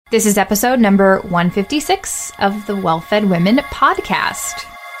This is episode number 156 of the Well-Fed Women podcast.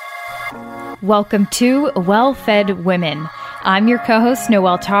 Welcome to Well-Fed Women. I'm your co-host,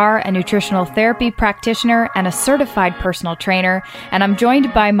 Noelle Tarr, a nutritional therapy practitioner and a certified personal trainer, and I'm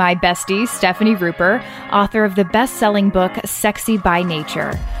joined by my bestie, Stephanie Ruper, author of the best-selling book, Sexy by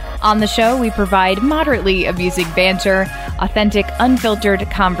Nature. On the show, we provide moderately amusing banter, authentic, unfiltered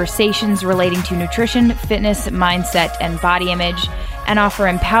conversations relating to nutrition, fitness, mindset, and body image, and offer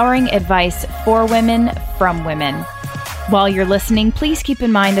empowering advice for women from women. While you're listening, please keep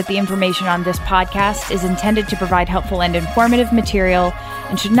in mind that the information on this podcast is intended to provide helpful and informative material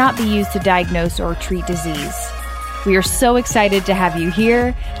and should not be used to diagnose or treat disease. We are so excited to have you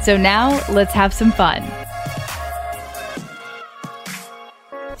here, so now let's have some fun.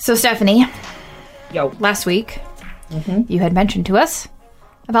 So Stephanie, last week you had mentioned to us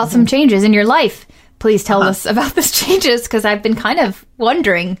about some changes in your life. Please tell us about these changes, because I've been kind of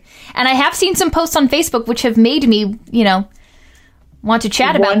wondering. And I have seen some posts on Facebook which have made me, want to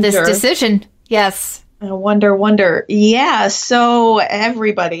chat about this decision. Yes. Wonder. Yeah, so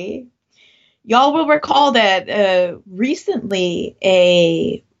everybody, y'all will recall that recently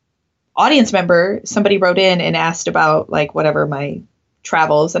a audience member, somebody wrote in and asked about my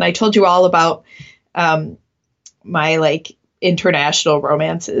travels. And I told you all about my international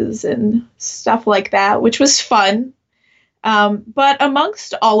romances and stuff like that, which was fun. But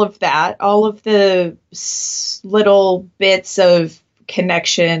amongst all of that, all of the little bits of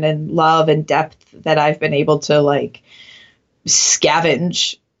connection and love and depth that I've been able to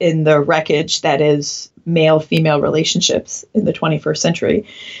scavenge in the wreckage that is male-female relationships in the 21st century.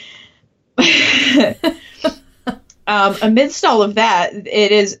 Amidst all of that,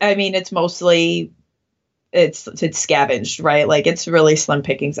 it's mostly it's scavenged, right? It's really slim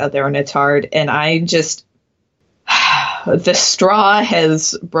pickings out there and it's hard. And I just, the straw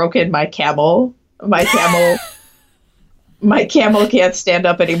has broken my camel. My camel can't stand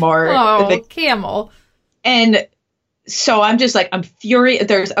up anymore. Oh, the camel. And so I'm just I'm furious.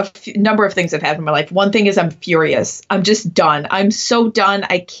 There's a number of things that have happened in my life. One thing is I'm furious. I'm just done. I'm so done.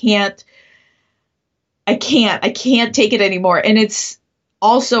 I can't take it anymore. And it's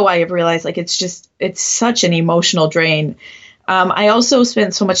also, I have realized it's such an emotional drain. I also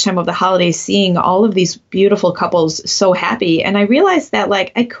spent so much time over the holidays seeing all of these beautiful couples so happy. And I realized that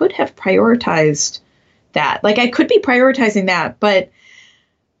I could have prioritized that. I could be prioritizing that, but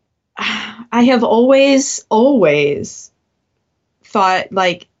I have always thought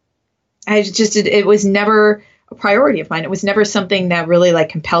it was never a priority of mine. It was never something that really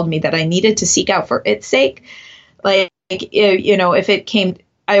compelled me that I needed to seek out for its sake. If it came,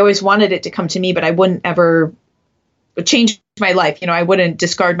 I always wanted it to come to me, but I wouldn't ever change my life. I wouldn't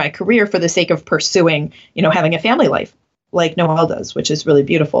discard my career for the sake of pursuing, having a family life like Noelle does, which is really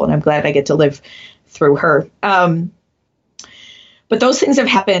beautiful. And I'm glad I get to live through her. But those things have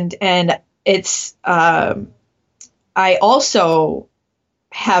happened, and it's, I also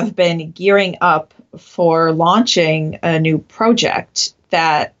have been gearing up for launching a new project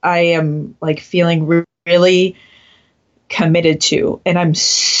that I am feeling really committed to. And I'm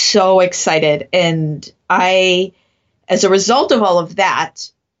so excited. And as a result of all of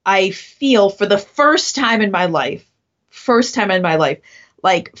that, I feel for the first time in my life,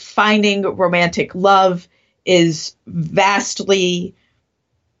 finding romantic love is vastly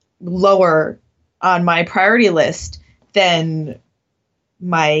lower on my priority list than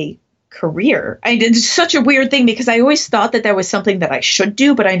my career. It's such a weird thing, because I always thought that was something that I should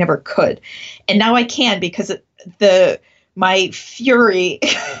do, but I never could. And now I can, because my fury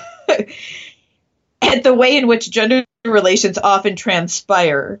at the way in which gender relations often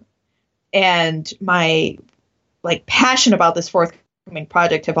transpire and my passion about this forthcoming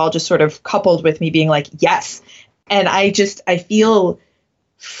project have all just sort of coupled with me being yes. And I feel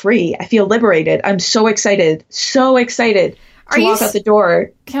free. I feel liberated. I'm so excited to walk out the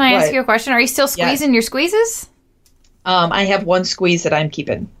door. Can I ask you a question? Are you still squeezing your squeezes? I have one squeeze that I'm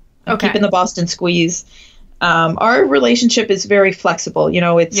keeping. I'm okay. keeping the Boston squeeze. Our relationship is very flexible.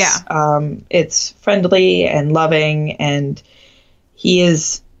 It's friendly and loving, and he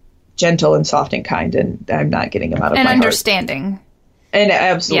is gentle and soft and kind, and I'm not getting him out of my understanding. Heart. And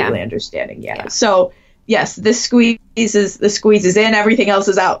absolutely understanding. Yeah. So yes, the squeeze is in, everything else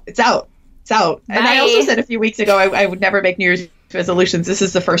is out. It's out. Bye. And I also said a few weeks ago, I would never make New Year's resolutions. This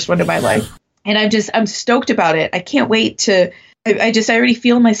is the first one in my life. And I'm stoked about it. I can't wait to, I already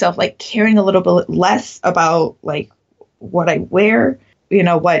feel myself caring a little bit less about what I wear,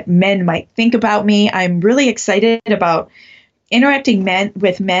 what men might think about me. I'm really excited about interacting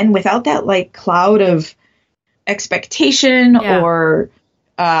with men without that cloud of expectation or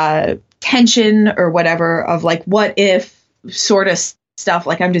tension or whatever of like, what if sort of stuff.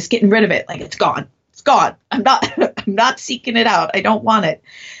 Like, I'm just getting rid of it. Like, it's gone. It's gone. I'm not seeking it out. I don't want it.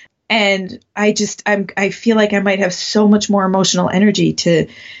 And I feel like I might have so much more emotional energy to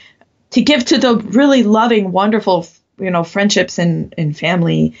give to the really loving, wonderful, friendships and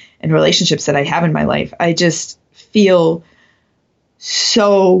family and relationships that I have in my life. I just feel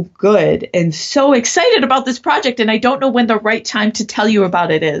so good and so excited about this project. And I don't know when the right time to tell you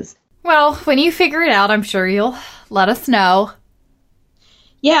about it is. Well, when you figure it out, I'm sure you'll let us know.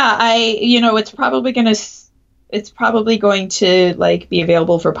 Yeah, it's probably going to like be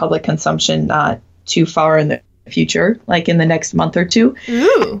available for public consumption not too far in the future, like in the next month or two.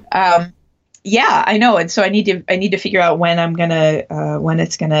 Ooh. Yeah, I know. And so I need to figure out when when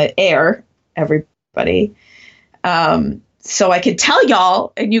it's gonna air, everybody. So I could tell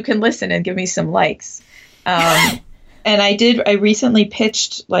y'all and you can listen and give me some likes. And I recently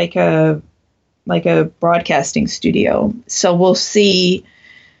pitched like a broadcasting studio. So we'll see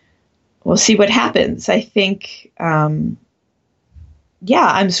what happens. I think, I'm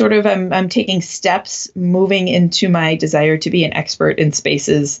taking steps moving into my desire to be an expert in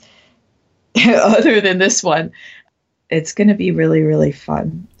spaces other than this one. It's going to be really, really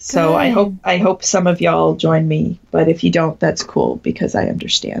fun. So Good. I hope some of y'all join me, but if you don't, that's cool because I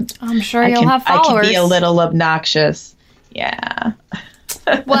understand. I'm sure you'll have followers. I can be a little obnoxious. Yeah.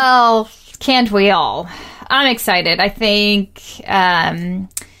 Well, can't we all? I'm excited. I think I'm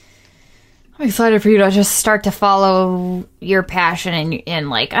excited for you to just start to follow your passion and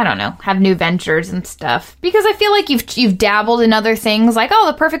like, I don't know, have new ventures and stuff. Because I feel like you've dabbled in other things, like, oh,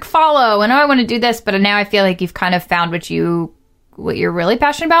 the perfect follow, and I want to do this, but now I feel like you've kind of found what you're really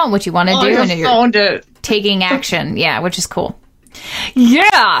passionate about and what you want to do, and you're taking action. Yeah, which is cool.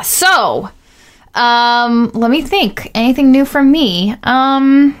 Yeah. So, let me think. Anything new from me?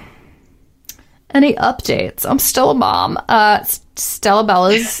 Any updates? I'm still a mom. Stella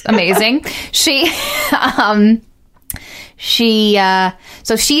Bella's amazing. So she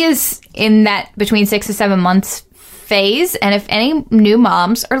is in that between 6 to 7 months phase. And if any new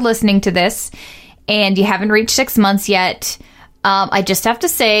moms are listening to this and you haven't reached 6 months yet, I just have to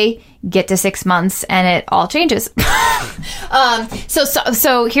say, get to 6 months and it all changes.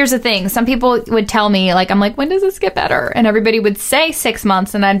 So here's the thing. Some people would tell me, like, I'm like, when does this get better? And everybody would say 6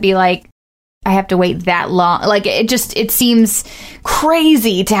 months, and I'd be like, I have to wait that long. Like, it seems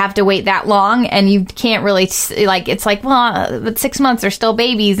crazy to have to wait that long, and you can't really, like, it's like, well, but 6 months are still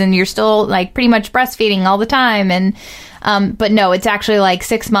babies and you're still like pretty much breastfeeding all the time. And, but no, it's actually like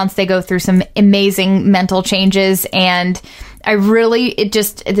 6 months. They go through some amazing mental changes, and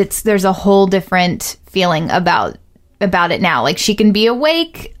there's a whole different feeling about it now. Like, she can be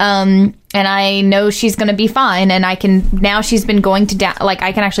awake, and I know she's going to be fine. And now she's been going to down, like,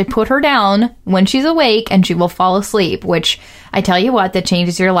 I can actually put her down when she's awake and she will fall asleep, which I tell you what, that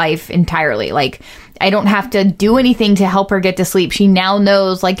changes your life entirely. Like, I don't have to do anything to help her get to sleep. She now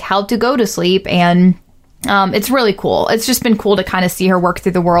knows like how to go to sleep, and it's really cool. It's just been cool to kind of see her work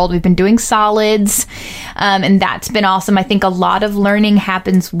through the world. We've been doing solids, and that's been awesome. I think a lot of learning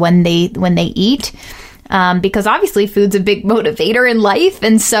happens when they eat. Because obviously food's a big motivator in life.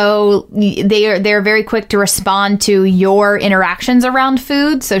 And so they're very quick to respond to your interactions around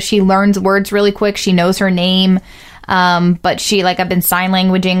food. So she learns words really quick. She knows her name. But I've been sign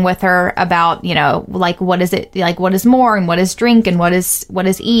languaging with her about, like, what is it, like, what is more and what is drink and what is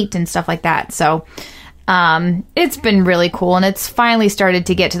eat and stuff like that. So, it's been really cool. And it's finally started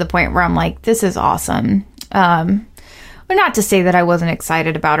to get to the point where I'm like, this is awesome. Not to say that I wasn't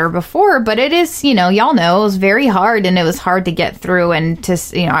excited about her before, but it is, y'all know, it was very hard, and it was hard to get through, and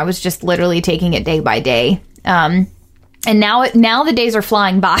I was just literally taking it day by day. And now the days are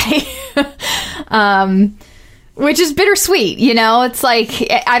flying by, which is bittersweet. It's like,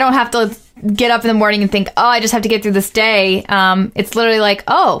 I don't have to get up in the morning and think, oh, I just have to get through this day. It's literally like,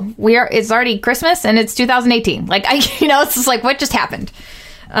 oh, it's already Christmas and it's 2018. Like, it's just like, what just happened?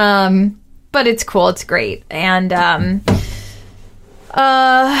 But it's cool. It's great. And, I'm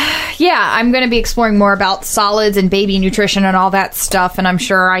going to be exploring more about solids and baby nutrition and all that stuff. And I'm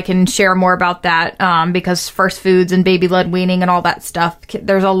sure I can share more about that, because first foods and baby-led weaning and all that stuff,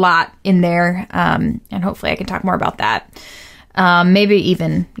 there's a lot in there. And hopefully I can talk more about that. Maybe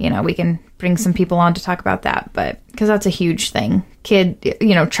even, we can bring some people on to talk about that, but because that's a huge thing,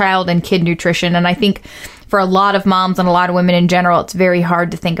 child and kid nutrition. And I think for a lot of moms and a lot of women in general, it's very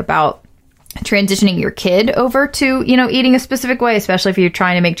hard to think about transitioning your kid over to, eating a specific way, especially if you're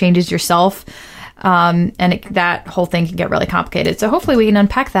trying to make changes yourself. And that whole thing can get really complicated. So hopefully we can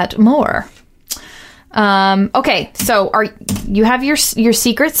unpack that more. Okay, so you have your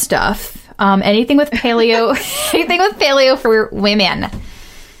secret stuff? Anything with paleo? Anything with paleo for women?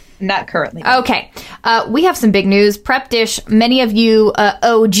 Not currently. Okay. We have some big news. Prep Dish, many of you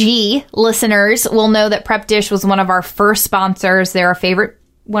OG listeners will know that Prep Dish was one of our first sponsors. They're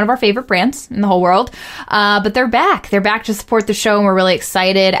one of our favorite brands in the whole world. But they're back. They're back to support the show, and we're really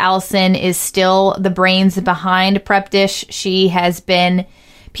excited. Allison is still the brains behind Prep Dish. She has been...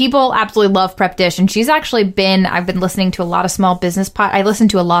 People absolutely love Prep Dish, and she's actually I've been listening to a lot of small business I listen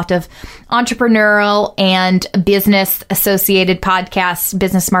to a lot of entrepreneurial and business associated podcasts,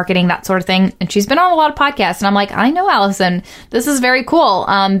 business marketing, that sort of thing. And she's been on a lot of podcasts, and I'm like, I know Allison. This is very cool,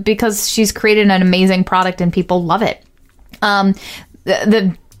 because she's created an amazing product and people love it.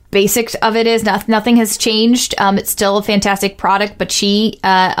 The basics of it is nothing has changed. It's still a fantastic product, but she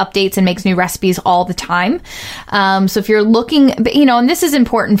updates and makes new recipes all the time. So if you're looking, and this is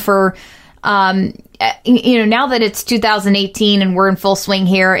important for, now that it's 2018 and we're in full swing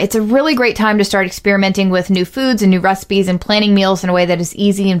here, it's a really great time to start experimenting with new foods and new recipes and planning meals in a way that is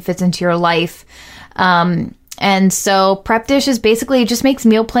easy and fits into your life. And so Prep Dish is basically, it just makes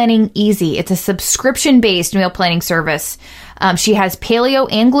meal planning easy. It's a subscription-based meal planning service. She has paleo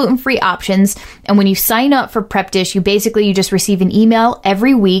and gluten-free options. And when you sign up for Prep Dish, you just receive an email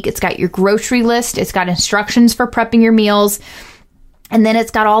every week. It's got your grocery list. It's got instructions for prepping your meals. And then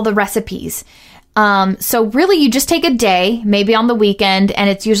it's got all the recipes. So really you just take a day, maybe on the weekend, and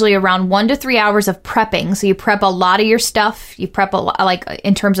it's usually around 1 to 3 hours of prepping. So you prep a lot of your stuff. You prep a lot, like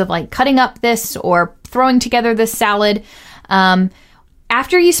in terms of like cutting up this or throwing together this salad.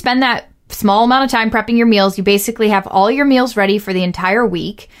 After you spend that small amount of time prepping your meals, you basically have all your meals ready for the entire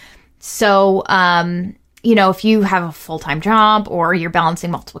week. So, if you have a full-time job or you're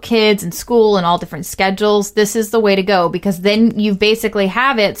balancing multiple kids and school and all different schedules, this is the way to go, because then you basically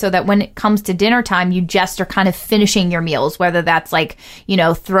have it so that when it comes to dinner time, you just are kind of finishing your meals, whether that's like,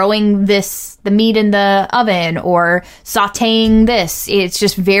 throwing the meat in the oven or sauteing this. It's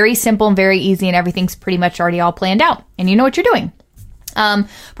just very simple and very easy, and everything's pretty much already all planned out and you know what you're doing.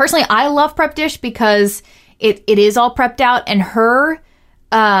 Personally, I love Prep Dish because it is all prepped out, and her,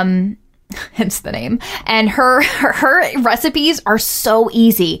 hence the name, and her recipes are so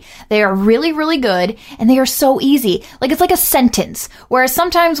easy. They are really, really good, and they are so easy. Like, it's like a sentence. Whereas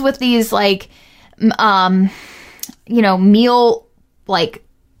sometimes with these, like, meal, like,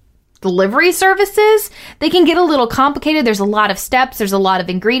 delivery services, they can get a little complicated. There's a lot of steps. There's a lot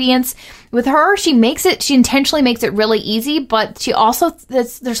of ingredients. With her, she intentionally makes it really easy, but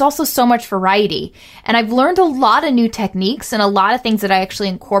there's also so much variety. And I've learned a lot of new techniques, and a lot of things that I actually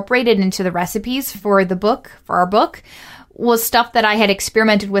incorporated into the recipes for our book, was stuff that I had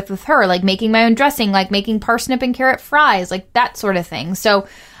experimented with her, like making my own dressing, like making parsnip and carrot fries, like that sort of thing. So,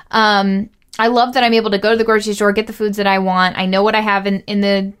 I love that I'm able to go to the grocery store, get the foods that I want. I know what I have in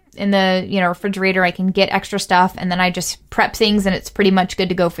the refrigerator. I can get extra stuff, and then I just prep things, and it's pretty much good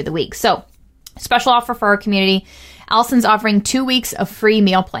to go for the week. So, special offer for our community. Allison's offering 2 weeks of free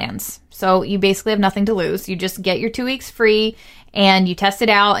meal plans. So you basically have nothing to lose. You just get your 2 weeks free, and you test it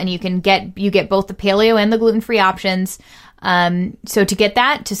out, and you get both the paleo and the gluten-free options. So to get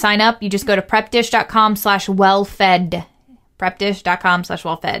that, to sign up, you just go to prepdish.com/wellfed.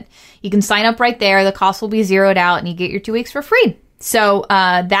 prepdish.com/wellfed. You can sign up right there. The cost will be zeroed out, and you get your 2 weeks for free. So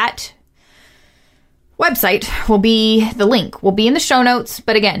that website the link will be in the show notes.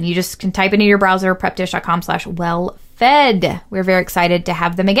 But again, you just can type it in your browser, prepdish.com/wellfed. We're very excited to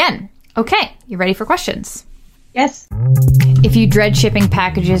have them again. Okay, you ready for questions? Yes. If you dread shipping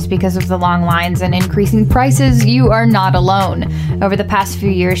packages because of the long lines and increasing prices, you are not alone. Over the past few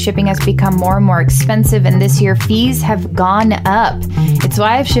years, shipping has become more and more expensive, and this year fees have gone up. It's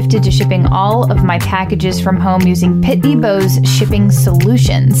why I've shifted to shipping all of my packages from home using Pitney Bowes Shipping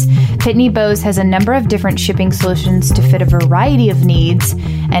Solutions. Pitney Bowes has a number of different shipping solutions to fit a variety of needs,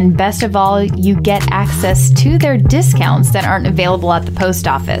 and best of all, you get access to their discounts that aren't available at the post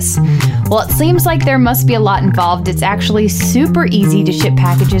office. Well, it seems like there must be a lot involved. It's actually super easy to ship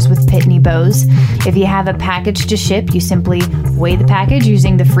packages with Pitney Bowes. If you have a package to ship, you simply weigh the package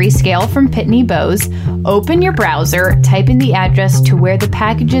using the free scale from Pitney Bowes, open your browser, type in the address to where the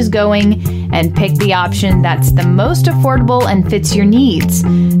package is going, and pick the option that's the most affordable and fits your needs.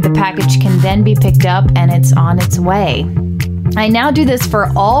 The package can then be picked up, and it's on its way. I now do this for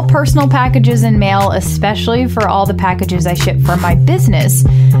all personal packages and mail, especially for all the packages I ship for my business,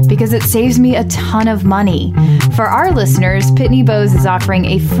 because it saves me a ton of money. For our listeners, Pitney Bowes is offering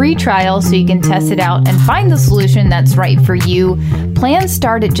a free trial so you can test it out and find the solution that's right for you. Plans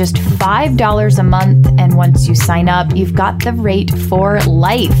start at just $5 a month, and once you sign up, you've got the rate for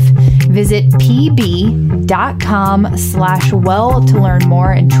life. Visit pb.com/well to learn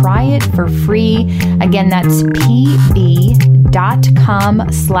more and try it for free. Again, that's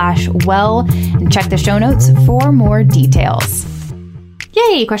pb.com/well, and check the show notes for more details.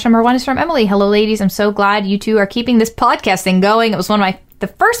 Yay! Question number 1 is from Emily. Hello, ladies. I'm so glad you two are keeping this podcast thing going. It was one of the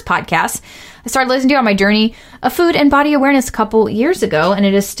first podcasts I started listening to on my journey of food and body awareness a couple years ago, and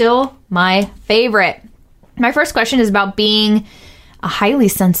it is still my favorite. My first question is about being a highly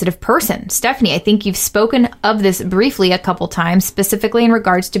sensitive person. Stephanie, I think you've spoken of this briefly a couple times, specifically in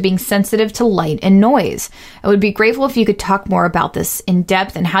regards to being sensitive to light and noise. I would be grateful if you could talk more about this in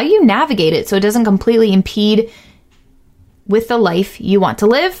depth and how you navigate it so it doesn't completely impede with the life you want to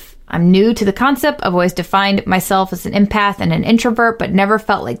live. I'm new to the concept. I've always defined myself as an empath and an introvert, but never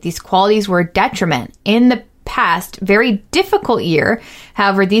felt like these qualities were a detriment. In the past, very difficult year,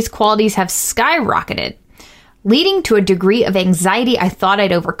 however, these qualities have skyrocketed, leading to a degree of anxiety I thought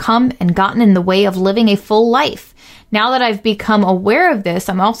I'd overcome and gotten in the way of living a full life. Now that I've become aware of this,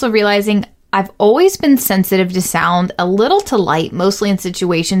 I'm also realizing I've always been sensitive to sound, a little to light, mostly in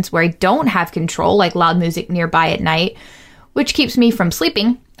situations where I don't have control, like loud music nearby at night, which keeps me from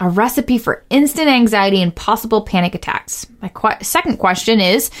sleeping, a recipe for instant anxiety and possible panic attacks. My second question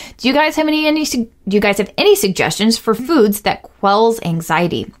is, do you guys have any suggestions for foods that quells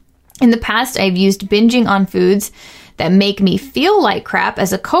anxiety? In the past, I've used binging on foods that make me feel like crap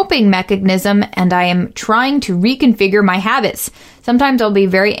as a coping mechanism, and I am trying to reconfigure my habits. Sometimes I'll be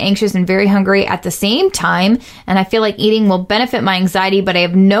very anxious and very hungry at the same time, and I feel like eating will benefit my anxiety, but I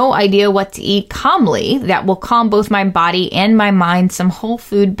have no idea what to eat calmly that will calm both my body and my mind. Some whole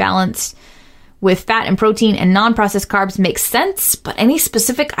food balance with fat and protein and non-processed carbs makes sense, but any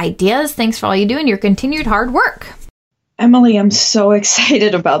specific ideas? Thanks for all you do and your continued hard work. Emily, I'm so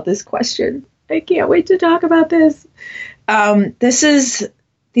excited about this question. I can't wait to talk about this.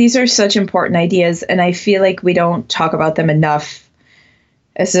 These are such important ideas, and I feel like we don't talk about them enough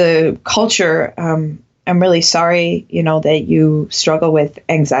as a culture. I'm really sorry, that you struggle with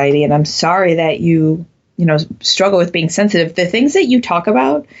anxiety, and I'm sorry that you struggle with being sensitive. The things that you talk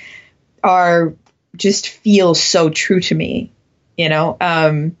about feel so true to me,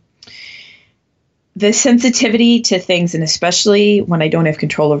 the sensitivity to things, and especially when I don't have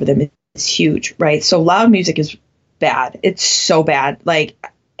control over them, is huge, right? So loud music is bad. It's so bad. Like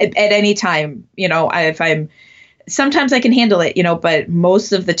at any time, sometimes I can handle it, but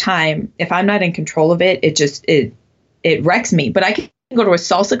most of the time, if I'm not in control of it, it wrecks me. But I can go to a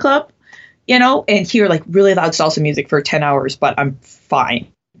salsa club, and hear like really loud salsa music for 10 hours, but I'm fine.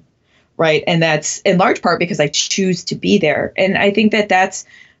 Right. And that's in large part because I choose to be there. And I think that that's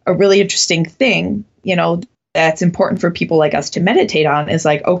a really interesting thing, that's important for people like us to meditate on, is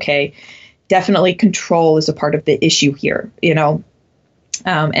like, okay, definitely control is a part of the issue here, and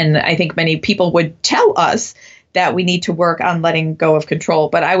I think many people would tell us that we need to work on letting go of control.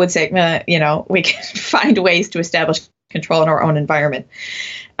 But I would say, we can find ways to establish control in our own environment.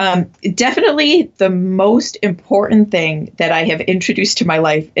 Definitely the most important thing that I have introduced to my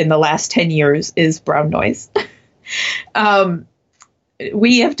life in the last 10 years is brown noise.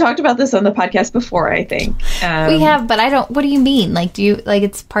 We have talked about this on the podcast before, I think. We have, but what do you mean? Like, do you, like,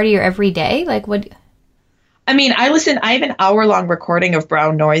 it's part of your everyday? Like, what? I mean, I have an hour-long recording of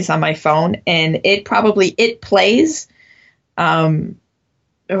brown noise on my phone, and it plays, 16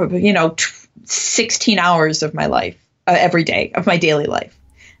 hours of my life, every day of my daily life.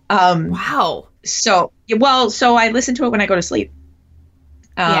 Wow. So I listen to it when I go to sleep.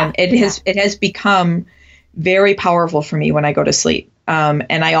 It has become very powerful for me when I go to sleep.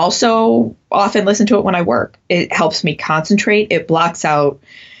 And I also often listen to it when I work. It helps me concentrate. It blocks out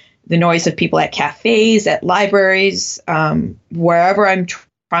the noise of people at cafes, at libraries, wherever I'm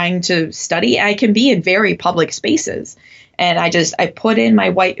trying to study. I can be in very public spaces. And I put in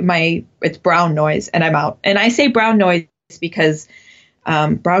it's brown noise, and I'm out. And I say brown noise because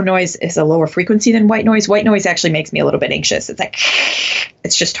brown noise is a lower frequency than white noise. White noise actually makes me a little bit anxious. It's like,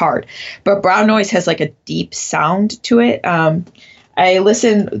 it's just hard. But brown noise has like a deep sound to it. The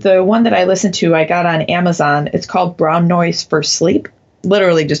one that I listened to, I got on Amazon. It's called Brown Noise for Sleep.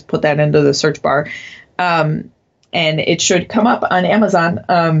 Literally just put that into the search bar. And it should come up on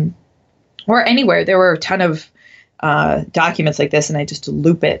Amazon or anywhere. There were a ton of documents like this, and I just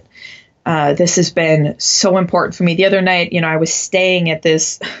loop it. this has been so important for me. The other night, I was staying at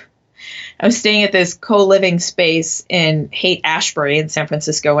this co-living space in Haight-Ashbury in San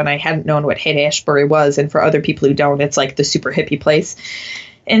Francisco, and I hadn't known what Haight-Ashbury was. And for other people who don't, it's like the super hippie place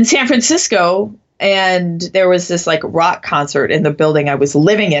in San Francisco. And there was this like rock concert in the building I was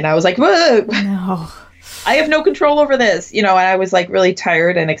living in. I was like, whoa, no. I have no control over this, and I was like really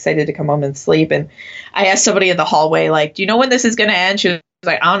tired and excited to come home and sleep. And I asked somebody in the hallway, like, do you know when this is going to end? She was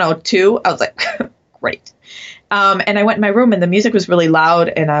like, I don't know, 2. I was like, great. And I went in my room and the music was really loud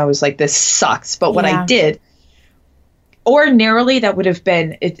and I was like, this sucks. But what I did, ordinarily, that would have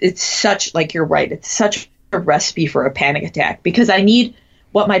been, it's such, like, you're right, it's such a recipe for a panic attack, because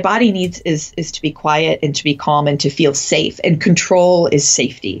what my body needs is to be quiet and to be calm and to feel safe, and control is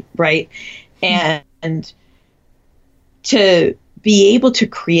safety, right? And to be able to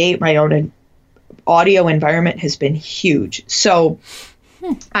create my own audio environment has been huge. So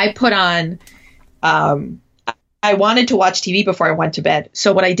I put on, I wanted to watch TV before I went to bed.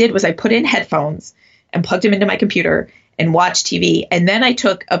 So what I did was I put in headphones and plugged them into my computer and watched TV. And then I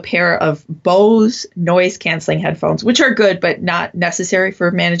took a pair of Bose noise canceling headphones, which are good, but not necessary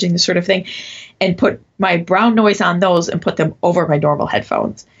for managing this sort of thing, and put my brown noise on those and put them over my normal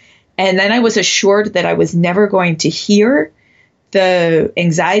headphones. And then I was assured that I was never going to hear the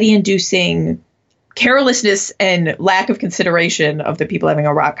anxiety-inducing carelessness and lack of consideration of the people having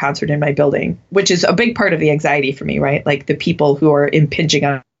a rock concert in my building, which is a big part of the anxiety for me, right? Like the people who are impinging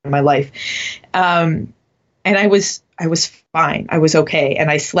on my life. And I was fine. I was okay. And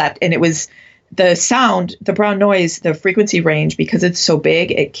I slept. And it was the sound, the brown noise, the frequency range, because it's so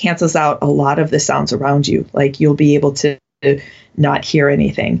big, it cancels out a lot of the sounds around you. Like you'll be able to not hear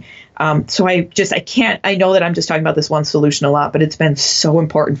anything. So I know that I'm just talking about this one solution a lot, but it's been so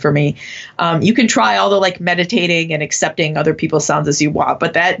important for me. You can try all the like meditating and accepting other people's sounds as you want,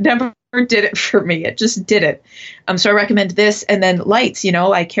 but that never did it for me. It just didn't. So I recommend this. And then lights,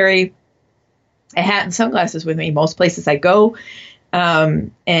 I carry a hat and sunglasses with me most places I go.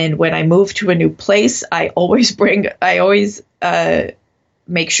 And when I move to a new place, I always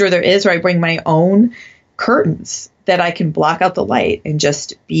make sure there is, or I bring my own curtains that I can block out the light and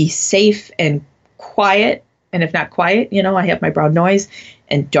just be safe and quiet. And if not quiet, I have my brown noise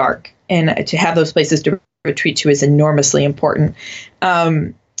and dark. And to have those places to retreat to is enormously important.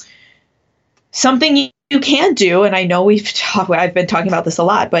 Something you can do, and I know I've been talking about this a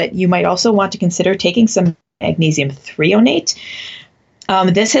lot, but you might also want to consider taking some magnesium threonate.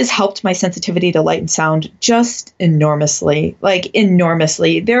 This has helped my sensitivity to light and sound just enormously,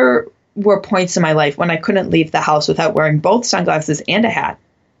 There were points in my life when I couldn't leave the house without wearing both sunglasses and a hat.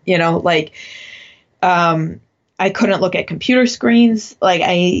 I couldn't look at computer screens.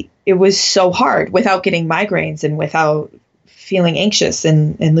 It was so hard without getting migraines and without feeling anxious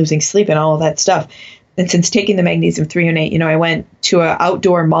and losing sleep and all of that stuff. And since taking the magnesium threonate, I went to an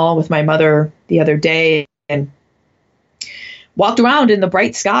outdoor mall with my mother the other day and walked around in the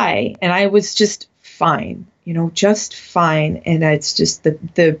bright sky, and I was just fine. Just fine. And it's just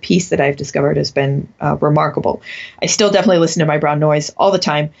the peace that I've discovered has been remarkable. I still definitely listen to my brown noise all the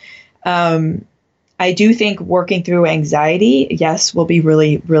time. I do think working through anxiety, yes, will be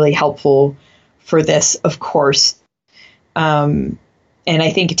really, really helpful for this, of course. And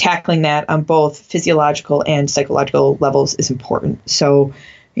I think tackling that on both physiological and psychological levels is important. So,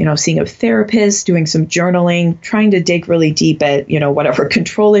 seeing a therapist, doing some journaling, trying to dig really deep at, whatever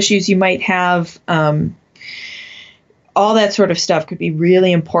control issues you might have. All that sort of stuff could be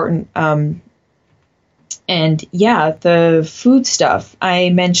really important. And yeah, the food stuff I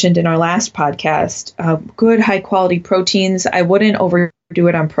mentioned in our last podcast, good high quality proteins. I wouldn't overdo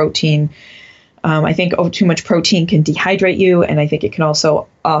it on protein. I think too much protein can dehydrate you, and I think it can also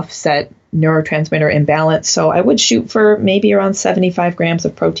offset neurotransmitter imbalance. So I would shoot for maybe around 75 grams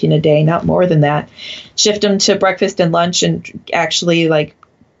of protein a day, not more than that. Shift them to breakfast and lunch, and actually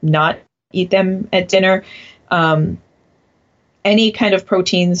not eat them at dinner. Any kind of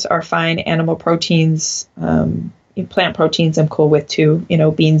proteins are fine. Animal proteins, plant proteins I'm cool with too.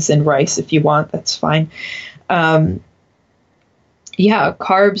 Beans and rice if you want, that's fine. Carbs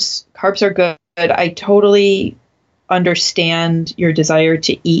are good. I totally understand your desire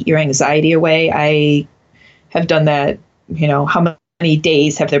to eat your anxiety away. I have done that. How many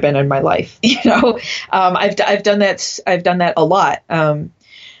days have there been in my life? I've done that. I've done that a lot.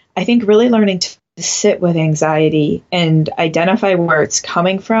 I think really learning to sit with anxiety and identify where it's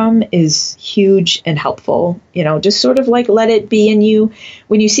coming from is huge and helpful. Just sort of let it be in you.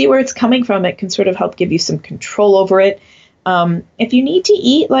 When you see where it's coming from, it can sort of help give you some control over it. If you need to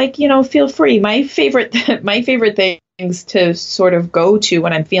eat, feel free. My favorite thing to sort of go to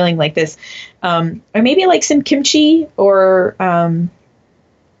when I'm feeling like this. Or maybe like some kimchi or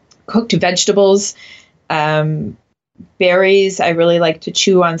cooked vegetables. Berries. I really like to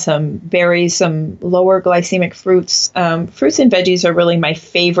chew on some berries, some lower glycemic fruits. Fruits and veggies are really my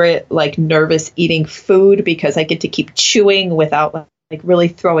favorite, like, nervous eating food, because I get to keep chewing without like really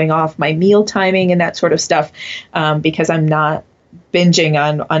throwing off my meal timing and that sort of stuff, because I'm not binging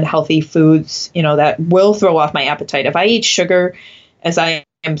on unhealthy foods, that will throw off my appetite. If I eat sugar, as I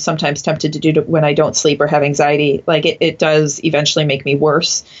am sometimes tempted to do when I don't sleep or have anxiety, like it does eventually make me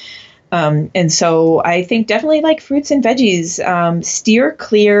worse. And so I think definitely like fruits and veggies. Steer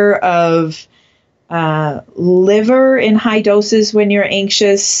clear of liver in high doses when you're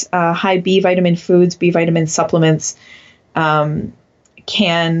anxious. High B vitamin foods, B vitamin supplements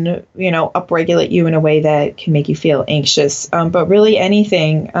can, upregulate you in a way that can make you feel anxious. But really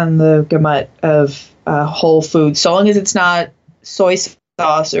anything on the gamut of whole foods, so long as it's not soy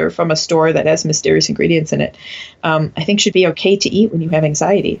sauce or from a store that has mysterious ingredients in it, I think should be okay to eat when you have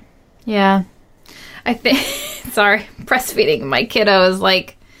anxiety. Yeah. I think, sorry, breastfeeding my kiddo is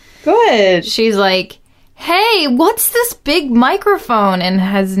like, good. She's like, hey, what's this big microphone? And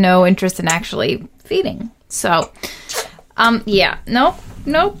has no interest in actually feeding. So, yeah,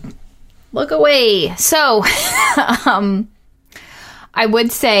 nope, look away. So, I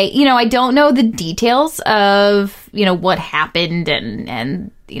would say, I don't know the details of, what happened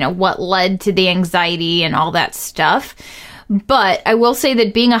and, what led to the anxiety and all that stuff. But I will say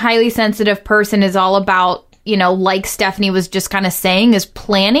that being a highly sensitive person is all about, like Stephanie was just kind of saying, is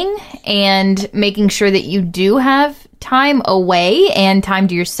planning and making sure that you do have time away and time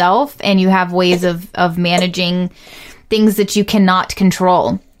to yourself, and you have ways of managing things that you cannot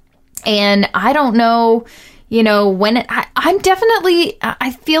control. And I don't know, when I'm definitely,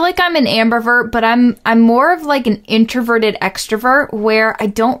 I feel like I'm an ambivert, but I'm more of like an introverted extrovert, where I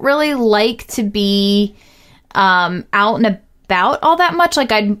don't really like to be out and about all that much.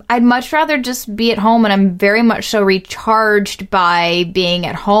 Like I'd much rather just be at home, and I'm very much so recharged by being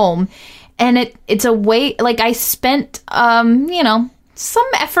at home. And it's a way, like, I spent some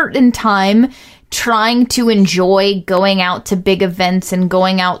effort and time trying to enjoy going out to big events and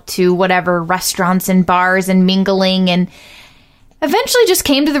going out to whatever restaurants and bars and mingling, and eventually just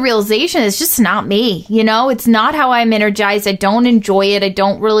came to the realization it's just not me. It's not how I'm energized. I don't enjoy it. I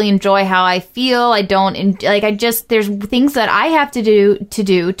don't really enjoy how I feel. I don't there's things that I have to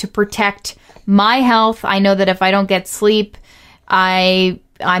do to protect my health. I know that if I don't get sleep, I'm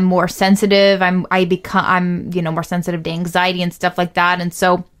more sensitive. I'm more sensitive to anxiety and stuff like that. And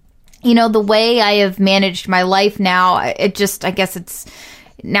so, the way I have managed my life now, I guess it's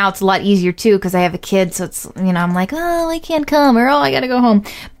a lot easier too, because I have a kid. So it's, I'm like, oh, I can't come, or, oh, I got to go home.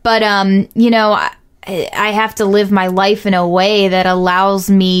 But, I have to live my life in a way that allows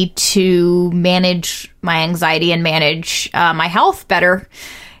me to manage my anxiety and manage my health better,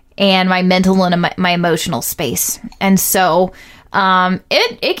 and my mental and my emotional space. And so,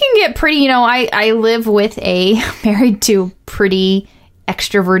 it can get pretty, I live with married to a pretty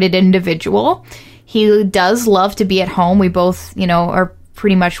extroverted individual. He does love to be at home. We both, are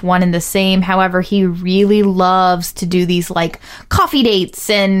pretty much one and the same. However, he really loves to do these like coffee dates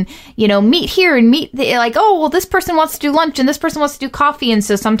and, meet here and meet like, oh, well, this person wants to do lunch and this person wants to do coffee. And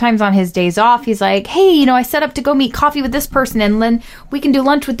so sometimes on his days off, he's like, hey, I set up to go meet coffee with this person, and then we can do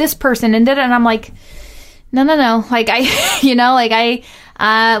lunch with this person. And I'm like, no. Like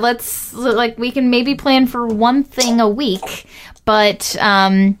let's, like, we can maybe plan for one thing a week. But,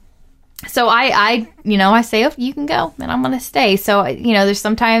 so I say, oh, you can go, and I'm going to stay. So, there's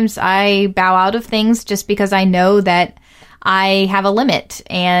sometimes I bow out of things just because I know that I have a limit.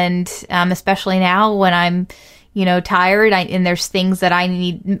 And, especially now when I'm, tired, and there's things that I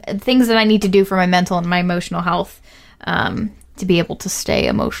need to do for my mental and my emotional health, to be able to stay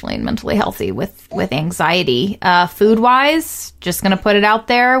emotionally and mentally healthy with anxiety. Food wise, just going to put it out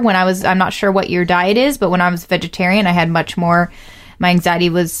there. I'm not sure what your diet is, but when I was vegetarian, I had my anxiety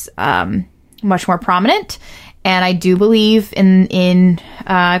was much more prominent. And I do believe in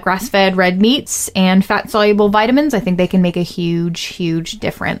grass-fed red meats and fat-soluble vitamins. I think they can make a huge, huge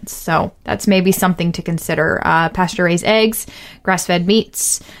difference. So that's maybe something to consider. Pasture-raised eggs, grass-fed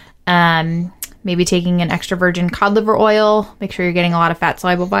meats, maybe taking an extra virgin cod liver oil. Make sure you're getting a lot of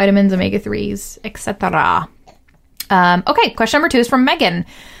fat-soluble vitamins, omega-3s, etc. Okay, question number 2 is from Megan.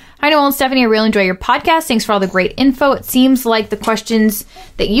 Hi, Noelle and Stephanie. I really enjoy your podcast. Thanks for all the great info. It seems like the questions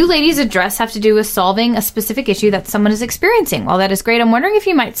that you ladies address have to do with solving a specific issue that someone is experiencing. While that is great, I'm wondering if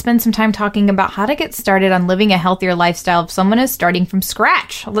you might spend some time talking about how to get started on living a healthier lifestyle if someone is starting from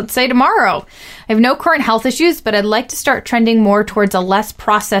scratch, let's say tomorrow. I have no current health issues, but I'd like to start trending more towards a less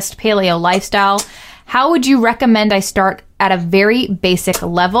processed paleo lifestyle. How would you recommend I start at a very basic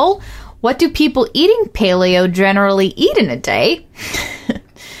level? What do people eating paleo generally eat in a day?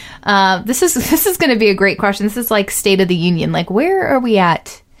 This is going to be a great question. This is like State of the Union. Like, where are we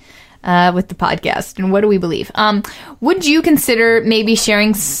at with the podcast, and what do we believe? Would you consider maybe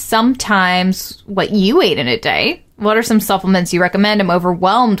sharing sometimes what you ate in a day? What are some supplements you recommend? I'm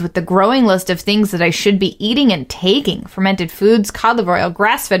overwhelmed with the growing list of things that I should be eating and taking. Fermented foods, cod liver oil,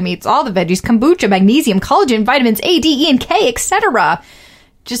 grass-fed meats, all the veggies, kombucha, magnesium, collagen, vitamins A, D, E, and K, etc.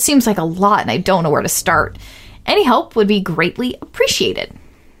 Just seems like a lot, and I don't know where to start. Any help would be greatly appreciated.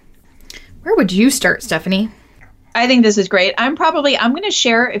 Where would you start, Stephanie? I think this is great. I'm going to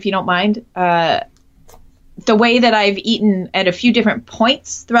share, if you don't mind, the way that I've eaten at a few different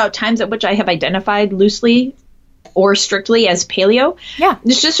points throughout times at which I have identified loosely or strictly as paleo. Yeah.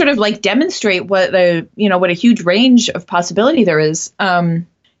 It's just sort of like demonstrate what a huge range of possibility there is.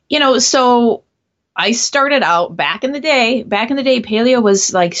 So I started out back in the day, paleo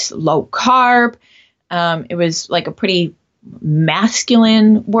was like low carb. It was like a pretty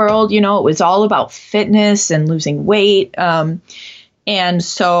masculine world, it was all about fitness and losing weight. And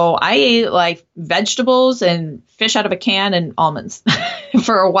so I ate like vegetables and fish out of a can and almonds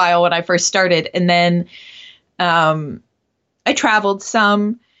for a while when I first started. And then I traveled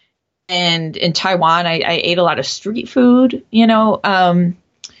some, and in Taiwan, I ate a lot of street food,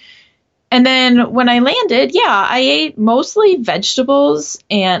 and then when I landed, I ate mostly vegetables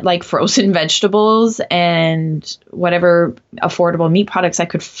and like frozen vegetables and whatever affordable meat products I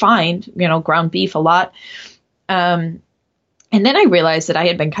could find, ground beef a lot. And then I realized that I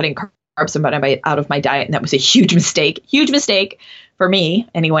had been cutting carbs out of my diet, and that was a huge mistake for me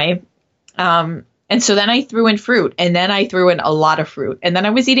anyway. And so then I threw in fruit, and then I threw in a lot of fruit, and then I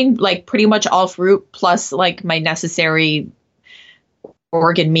was eating like pretty much all fruit plus like my necessary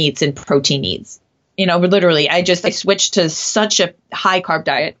organ meats and protein needs. Literally, I switched to such a high carb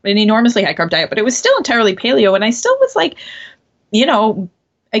diet, an enormously high carb diet, but it was still entirely paleo. And I still was like,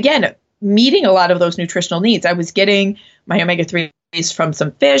 again, meeting a lot of those nutritional needs. I was getting my omega-3s from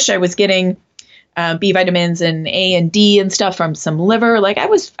some fish. I was getting B vitamins and A and D and stuff from some liver. Like I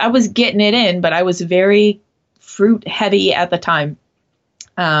was getting it in, but I was very fruit heavy at the time.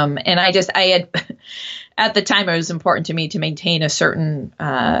 And I had, at the time, it was important to me to maintain a certain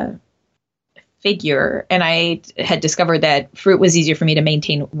figure. And I had discovered that fruit was easier for me to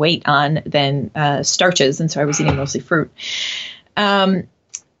maintain weight on than starches. And so I was eating mostly fruit. And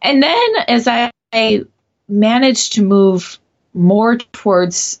then as I managed to move more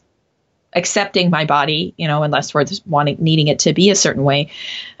towards accepting my body, and less towards needing it to be a certain way,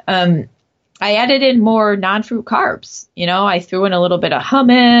 I added in more non-fruit carbs. I threw in a little bit of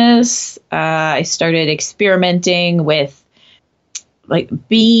hummus. I started experimenting with like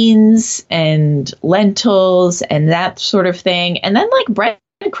beans and lentils and that sort of thing. And then like bread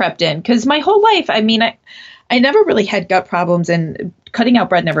crept in, because my whole life, I never really had gut problems, and cutting out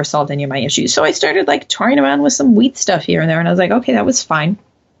bread never solved any of my issues. So I started like toying around with some wheat stuff here and there. And I was like, okay, that was fine.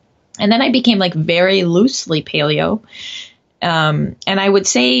 And then I became like very loosely paleo. And I would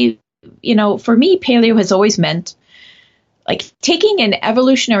say, for me, paleo has always meant like taking an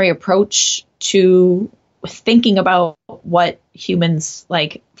evolutionary approach to thinking about what humans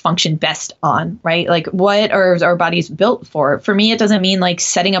like function best on, right? Like what are our bodies built for? For me, it doesn't mean like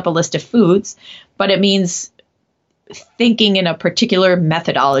setting up a list of foods, but it means thinking in a particular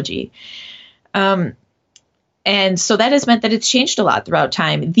methodology. And so that has meant that it's changed a lot throughout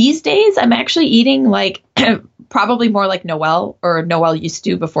time. These days, I'm actually eating like probably more like Noelle used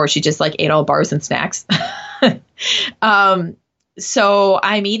to before she just like ate all bars and snacks. So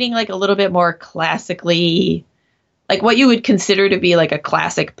I'm eating like a little bit more classically, like what you would consider to be like a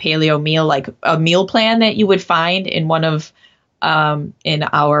classic paleo meal, like a meal plan that you would find in one of in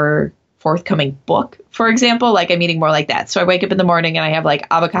our forthcoming book, for example. Like I'm eating more like that. So I wake up in the morning and I have like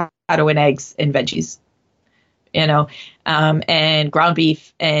avocado and eggs and veggies, and ground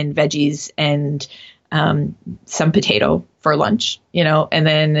beef and veggies and some potato for lunch, and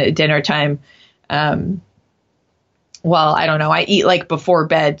then dinner time. Well, I don't know. I eat like before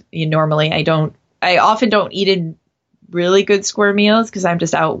bed. Normally I often don't eat in really good square meals because I'm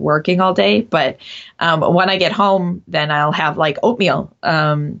just out working all day. But when I get home, then I'll have like oatmeal,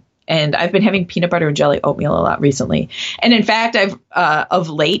 And I've been having peanut butter and jelly oatmeal a lot recently. And in fact, I've of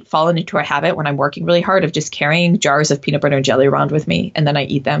late fallen into a habit when I'm working really hard of just carrying jars of peanut butter and jelly around with me. And then I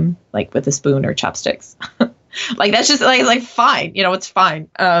eat them like with a spoon or chopsticks. Like that's just like fine. You know, it's fine.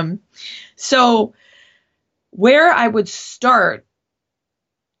 So where I would start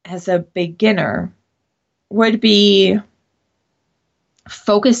as a beginner would be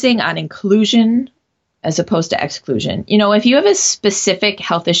focusing on inclusion as opposed to exclusion. You know, if you have a specific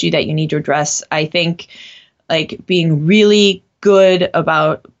health issue that you need to address, I think like being really good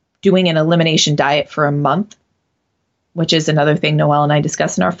about doing an elimination diet for a month, which is another thing Noelle and I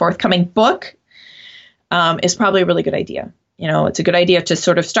discuss in our forthcoming book, is probably a really good idea. You know, it's a good idea to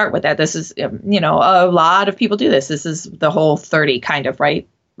sort of start with that. This is, you know, a lot of people do this. This is the whole 30 kind of, right?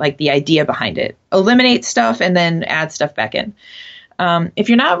 Like the idea behind it. Eliminate stuff and then add stuff back in. If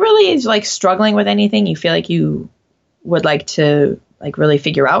you're not really like struggling with anything you feel like you would like to like really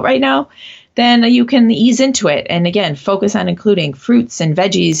figure out right now, then you can ease into it. And again, focus on including fruits and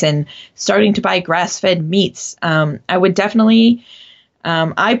veggies and starting to buy grass-fed meats. I would definitely,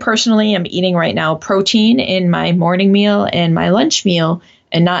 I personally am eating right now protein in my morning meal and my lunch meal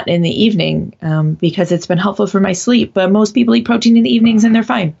and not in the evening because it's been helpful for my sleep. But most people eat protein in the evenings and they're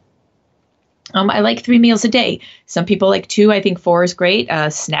fine. I like 3 meals a day. Some people like 2. I think 4 is great.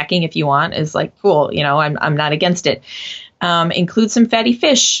 Snacking, if you want, is like cool. You know, I'm not against it. Include some fatty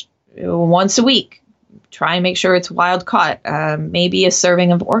fish once a week. Try and make sure it's wild caught. Maybe a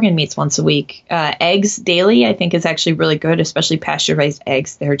serving of organ meats once a week. Eggs daily, I think, is actually really good, especially pasture-raised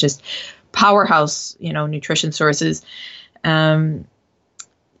eggs. They're just powerhouse, you know, nutrition sources. Coconut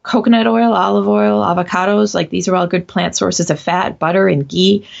oil, olive oil, avocados, like these are all good plant sources of fat, butter, and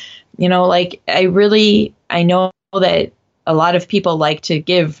ghee. You know, like I know that a lot of people like to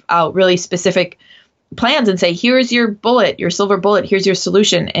give out really specific plans and say, here's your bullet, your silver bullet, here's your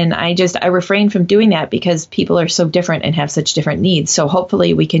solution. And I refrain from doing that because people are so different and have such different needs. So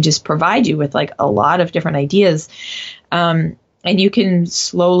hopefully we can just provide you with like a lot of different ideas. And you can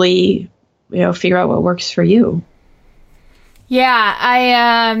slowly, you know, figure out what works for you. Yeah,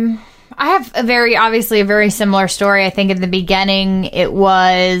 I have obviously a very similar story. I think in the beginning it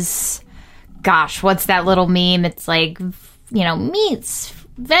was, gosh, what's that little meme? It's like, you know, meats,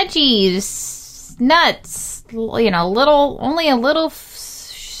 veggies, nuts, you know, only a little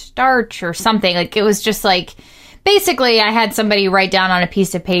starch or something. Like it was just like, basically I had somebody write down on a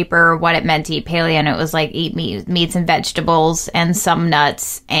piece of paper what it meant to eat paleo, and it was like eat meats and vegetables and some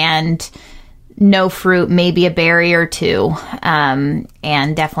nuts and no fruit, maybe a berry or 2, and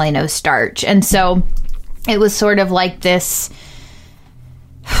definitely no starch. And so it was sort of like this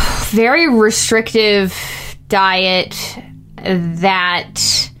very restrictive diet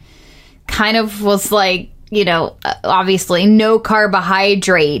that kind of was like, you know, obviously no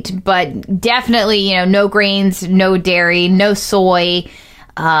carbohydrate, but definitely, you know, no grains, no dairy, no soy,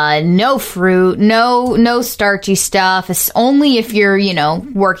 no fruit, no starchy stuff. It's only if you're, you know,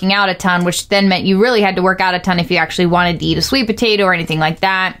 working out a ton, which then meant you really had to work out a ton if you actually wanted to eat a sweet potato or anything like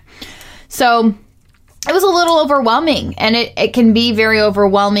that. So it was a little overwhelming, and it can be very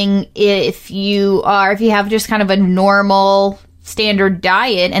overwhelming if you have just kind of a normal standard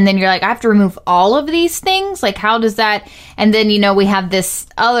diet, and then you're like, I have to remove all of these things. Like, how does that? And then, you know, we have this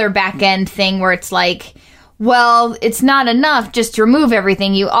other back end thing where it's like, well, it's not enough just to remove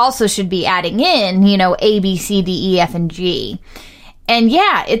everything. You also should be adding in, you know, A, B, C, D, E, F, and G. And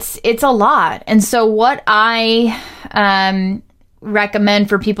yeah, it's a lot. And so what I recommend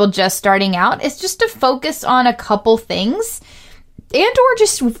for people just starting out is just to focus on a couple things, and or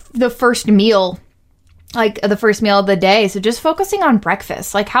just the first meal, like the first meal of the day. So just focusing on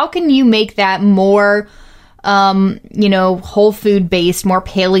breakfast. Like, how can you make that more you know, whole food based, more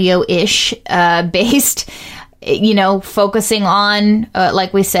paleo-ish based, you know, focusing on,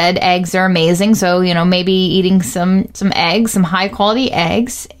 like we said, eggs are amazing. So, you know, maybe eating some eggs, some high quality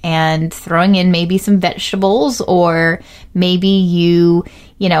eggs, and throwing in maybe some vegetables, or maybe you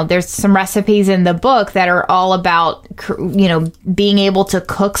know, there's some recipes in the book that are all about, you know, being able to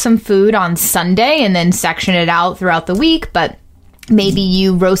cook some food on Sunday and then section it out throughout the week. But maybe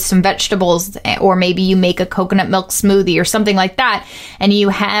you roast some vegetables, or maybe you make a coconut milk smoothie or something like that, and you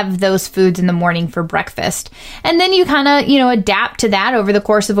have those foods in the morning for breakfast. And then you kind of, you know, adapt to that over the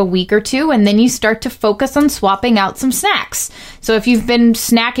course of a week or 2, and then you start to focus on swapping out some snacks. So if you've been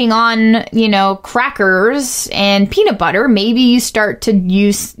snacking on, you know, crackers and peanut butter, maybe you start to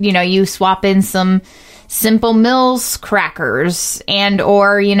use, you know, you swap in some Simple Mills crackers, and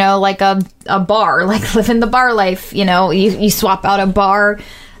or, you know, like a bar, like living the bar life, you know, you swap out a bar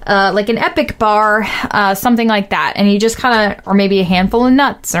like an Epic bar, something like that. And you just kind of, or maybe a handful of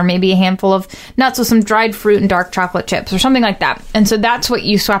nuts, or maybe a handful of nuts with some dried fruit and dark chocolate chips or something like that. And so that's what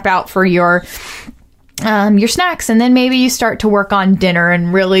you swap out for your snacks. And then maybe you start to work on dinner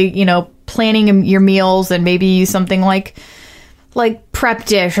and really, planning your meals, and maybe use something like Prep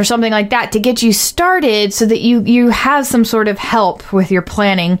Dish or something like that to get you started so that you have some sort of help with your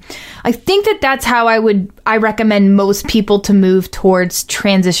planning. I think that's how I recommend most people to move towards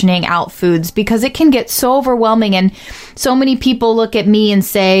transitioning out foods, because it can get so overwhelming, and so many people look at me and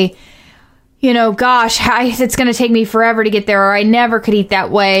say, gosh, it's going to take me forever to get there, or I never could eat that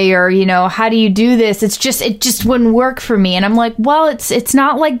way, or, how do you do this? It just wouldn't work for me. And I'm like, well, it's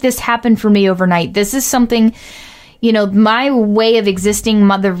not like this happened for me overnight. This is something, my way of existing,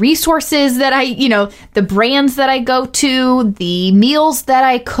 the resources that the brands that I go to, the meals that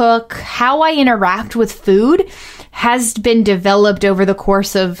I cook, how I interact with food has been developed over the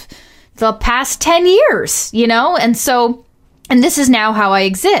course of the past 10 years, and this is now how I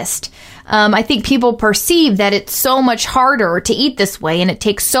exist. I think people perceive that it's so much harder to eat this way, and it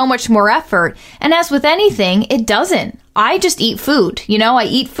takes so much more effort. And as with anything, it doesn't. I just eat food. I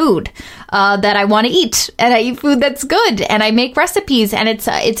eat food that I want to eat, and I eat food that's good, and I make recipes, and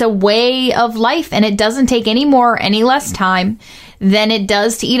it's a way of life, and it doesn't take any less time than it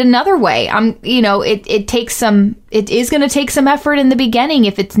does to eat another way. It is going to take some effort in the beginning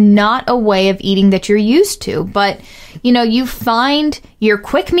if it's not a way of eating that you're used to. But, you find your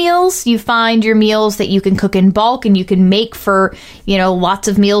quick meals, you find your meals that you can cook in bulk and you can make for, lots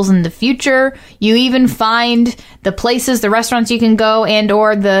of meals in the future. You even find the places, the restaurants you can go, and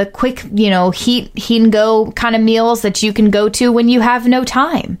or the quick, heat and go kind of meals that you can go to when you have no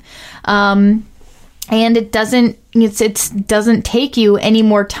time. And it doesn't take you any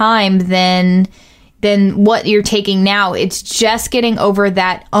more time than what you're taking now. It's just getting over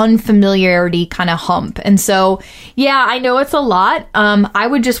that unfamiliarity kind of hump. And so, yeah, I know it's a lot. I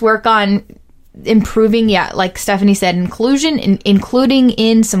would just work on improving, like Stephanie said, including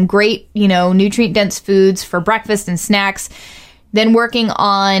in some great, nutrient dense foods for breakfast and snacks. Then working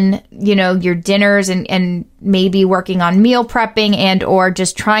on, your dinners and maybe working on meal prepping and or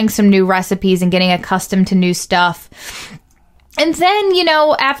just trying some new recipes and getting accustomed to new stuff. And then,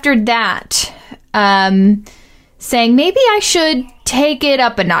 after that, saying maybe I should take it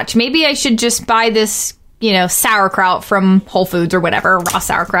up a notch. Maybe I should just buy this, sauerkraut from Whole Foods or whatever, raw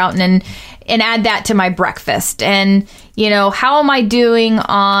sauerkraut, and add that to my breakfast. And, how am I doing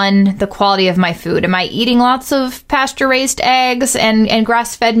on the quality of my food? Am I eating lots of pasture-raised eggs and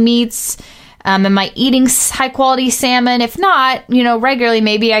grass-fed meats? Am I eating high-quality salmon? If not, regularly,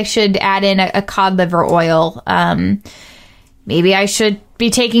 maybe I should add in a cod liver oil. Maybe I should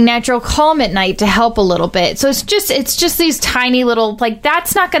be taking natural calm at night to help a little bit. So it's just these tiny little,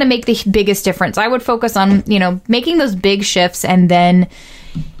 that's not going to make the biggest difference. I would focus on, making those big shifts, and then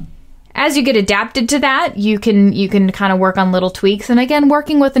as you get adapted to that, you can kind of work on little tweaks. And again,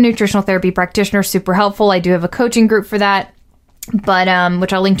 working with a nutritional therapy practitioner is super helpful. I do have a coaching group for that, but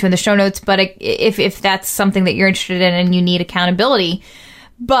which I'll link to in the show notes. But if that's something that you're interested in and you need accountability,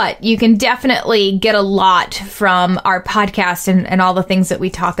 but you can definitely get a lot from our podcast and all the things that we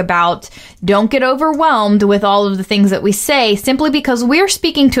talk about. Don't get overwhelmed with all of the things that we say, simply because we're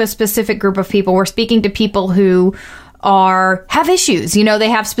speaking to a specific group of people. We're speaking to people who have issues, they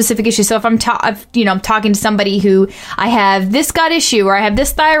have specific issues. So if I'm talking to somebody who, I have this gut issue, or I have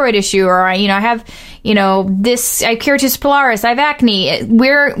this thyroid issue, or I have, this, I have Curetis pilaris, I have acne.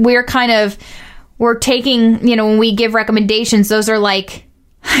 We're taking, when we give recommendations, those are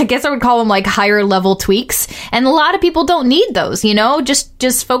I guess I would call them higher level tweaks. And a lot of people don't need those,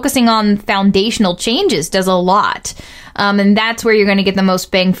 just focusing on foundational changes does a lot. And that's where you're going to get the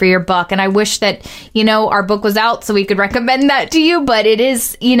most bang for your buck. And I wish that, our book was out so we could recommend that to you. But it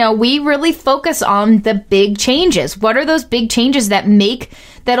is, we really focus on the big changes. What are those big changes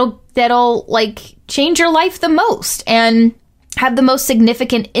that'll change your life the most and have the most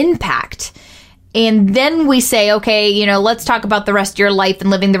significant impact? And then we say, okay, let's talk about the rest of your life and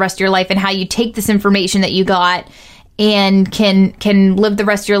living the rest of your life, and how you take this information that you got and can live the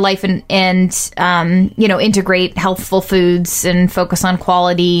rest of your life and integrate healthful foods and focus on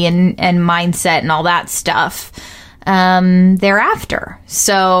quality and mindset and all that stuff thereafter.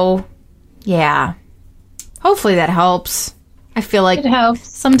 So, yeah, hopefully that helps. I feel like it helps.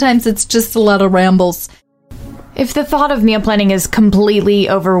 Sometimes it's just a lot of rambles. If the thought of meal planning is completely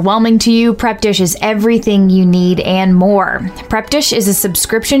overwhelming to you, Prep Dish is everything you need and more. Prep Dish is a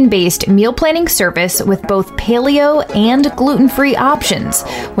subscription-based meal planning service with both paleo and gluten-free options.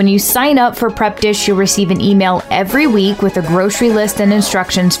 When you sign up for Prep Dish, you'll receive an email every week with a grocery list and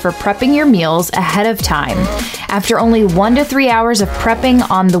instructions for prepping your meals ahead of time. After only 1 to 3 hours of prepping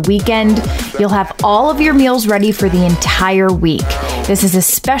on the weekend, you'll have all of your meals ready for the entire week. This is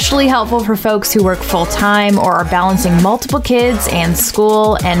especially helpful for folks who work full-time or are balancing multiple kids and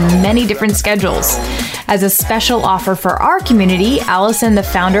school and many different schedules. As a special offer for our community, Allison, the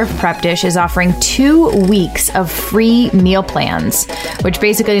founder of Prep Dish, is offering 2 weeks of free meal plans, which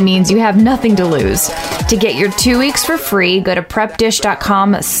basically means you have nothing to lose. To get your 2 weeks for free, go to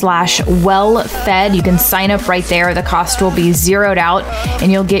prepdish.com/wellfed. You can sign up right there. The cost will be zeroed out and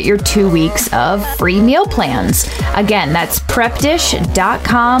you'll get your 2 weeks of free meal plans. Again, that's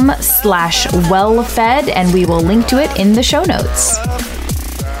prepdish.com/wellfed, and we will link to it in the show notes.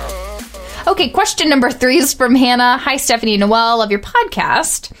 Okay, question number 3 is from Hannah. Hi, Stephanie and Noelle, love your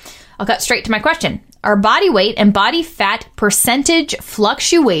podcast. I'll cut straight to my question. Are body weight and body fat percentage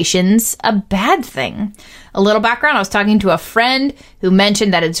fluctuations a bad thing? A little background, I was talking to a friend who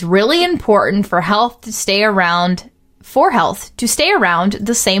mentioned that it's really important for health to stay around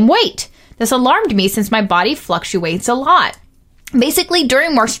the same weight. This alarmed me since my body fluctuates a lot. Basically,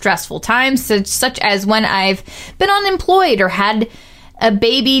 during more stressful times, such as when I've been unemployed or had a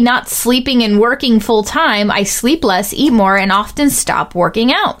baby, not sleeping and working full time, I sleep less, eat more, and often stop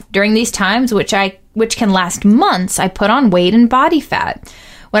working out. During these times, which can last months, I put on weight and body fat.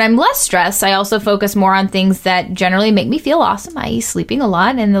 When I'm less stressed, I also focus more on things that generally make me feel awesome, i.e. sleeping a lot,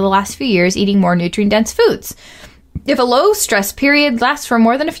 and in the last few years, eating more nutrient-dense foods. If a low stress period lasts for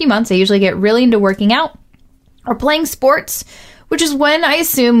more than a few months, I usually get really into working out or playing sports, which is when I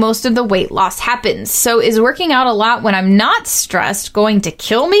assume most of the weight loss happens. So is working out a lot when I'm not stressed going to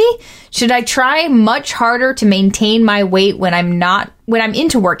kill me? Should I try much harder to maintain my weight when I'm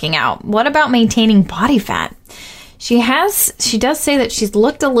into working out? What about maintaining body fat? She does say that she's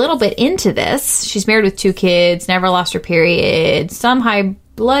looked a little bit into this. She's married with 2 kids, never lost her period, some high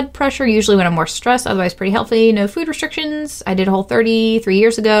blood pressure, usually when I'm more stressed, otherwise pretty healthy, no food restrictions. I did Whole30 3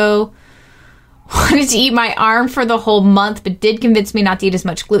 years ago. Wanted to eat my arm for the whole month, but did convince me not to eat as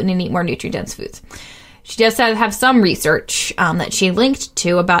much gluten and eat more nutrient-dense foods. She does have some research that she linked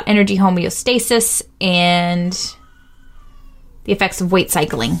to about energy homeostasis and the effects of weight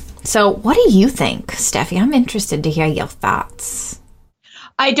cycling. So what do you think, Steffi? I'm interested to hear your thoughts.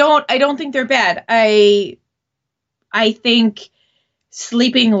 I don't think they're bad. I think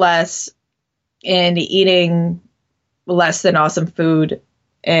sleeping less and eating less than awesome food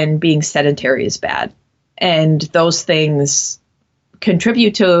and being sedentary is bad. And those things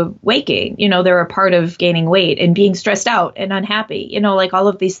contribute to weight gain. They're a part of gaining weight and being stressed out and unhappy. Like all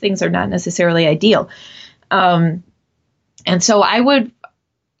of these things are not necessarily ideal. And so I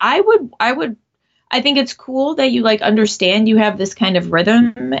think it's cool that you understand you have this kind of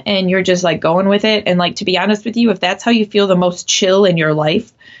rhythm and you're just going with it. And to be honest with you, if that's how you feel the most chill in your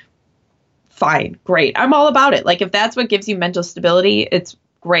life, fine, great. I'm all about it. If that's what gives you mental stability, it's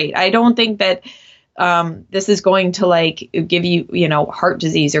great. I don't think that this is going to give you, heart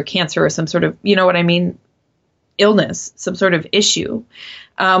disease or cancer or some sort of, illness, some sort of issue.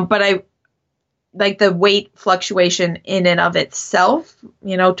 But I the weight fluctuation in and of itself,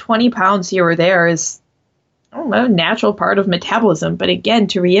 20 pounds here or there is a natural part of metabolism. But again,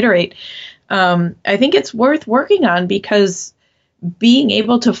 to reiterate, I think it's worth working on because being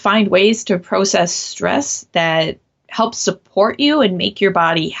able to find ways to process stress that help support you and make your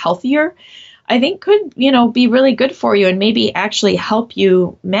body healthier, I think could, be really good for you and maybe actually help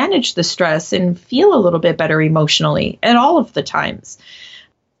you manage the stress and feel a little bit better emotionally at all of the times.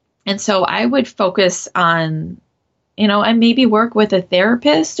 And so I would focus on, and maybe work with a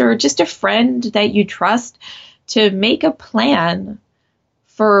therapist or just a friend that you trust to make a plan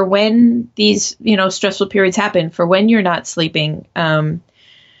for when these, stressful periods happen, for when you're not sleeping,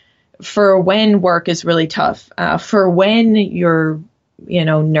 for when work is really tough, for when you're,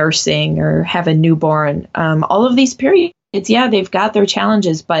 nursing or have a newborn. All of these periods, they've got their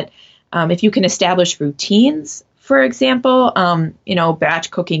challenges, but if you can establish routines, for example,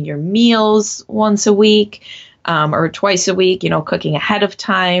 batch cooking your meals once a week or twice a week, cooking ahead of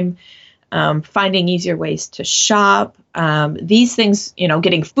time, finding easier ways to shop. These things,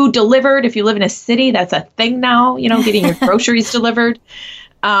 getting food delivered. If you live in a city, that's a thing now, getting your groceries delivered.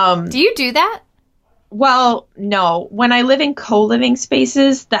 Do you do that? Well, no. When I live in co-living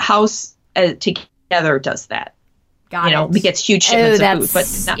spaces, the house together does that. Got it. We get huge shipments of food, but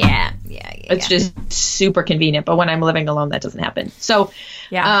It's just super convenient. But when I'm living alone, that doesn't happen. So,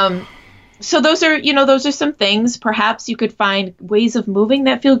 so those are some things. Perhaps you could find ways of moving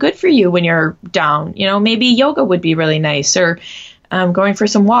that feel good for you when you're down. Maybe yoga would be really nice, or going for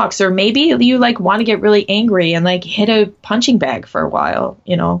some walks, or maybe you like want to get really angry and like hit a punching bag for a while.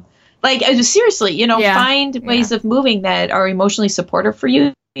 Like seriously, find ways of moving that are emotionally supportive for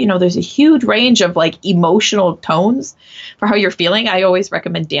you. There's a huge range of like emotional tones for how you're feeling. I always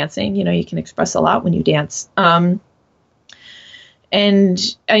recommend dancing. You can express a lot when you dance.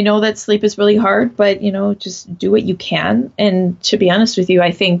 And I know that sleep is really hard, but, just do what you can. And to be honest with you,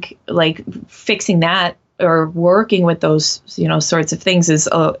 I think like fixing that or working with those, sorts of things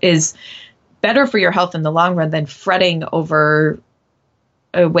is better for your health in the long run than fretting over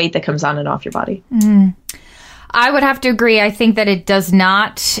a weight that comes on and off your body. Mm. I would have to agree. I think that it's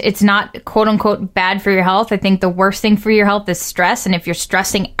not quote unquote bad for your health. I think the worst thing for your health is stress. And if you're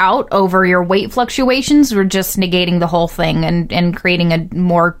stressing out over your weight fluctuations, we're just negating the whole thing and creating a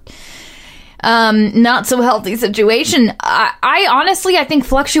more not so healthy situation. I honestly think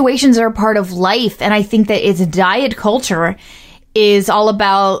fluctuations are a part of life. And I think that it's diet culture is all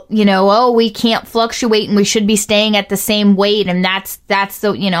about, we can't fluctuate and we should be staying at the same weight. And that's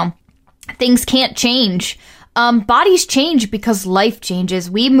the, things can't change. Bodies change because life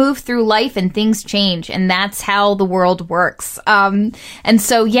changes. We move through life and things change, and that's how the world works. And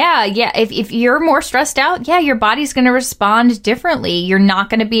so, if you're more stressed out, your body's going to respond differently. You're not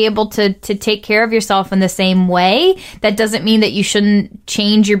going to be able to take care of yourself in the same way. That doesn't mean that you shouldn't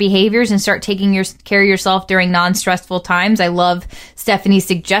change your behaviors and start taking care of yourself during non-stressful times. I love Stephanie's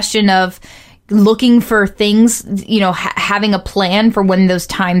suggestion of looking for things, having a plan for when those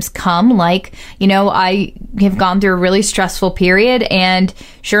times come. Like, I have gone through a really stressful period, and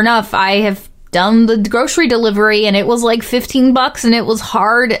sure enough, I have done the grocery delivery and it was like $15 and it was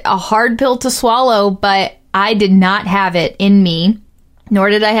a hard pill to swallow, but I did not have it in me, nor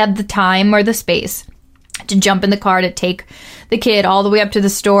did I have the time or the space to jump in the car to take the kid all the way up to the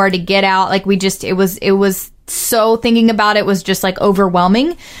store to get out. Like it was so thinking about it was just like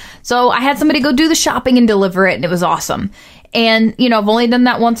overwhelming. So I had somebody go do the shopping and deliver it, and it was awesome. And, I've only done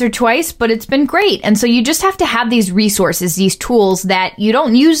that once or twice, but it's been great. And so you just have to have these resources, these tools that you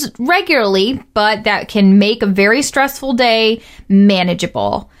don't use regularly, but that can make a very stressful day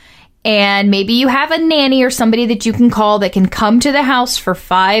manageable. And maybe you have a nanny or somebody that you can call that can come to the house for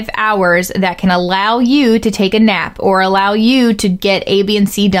 5 hours that can allow you to take a nap or allow you to get A, B, and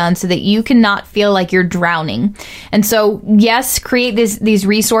C done so that you cannot feel like you're drowning. And so, yes, create these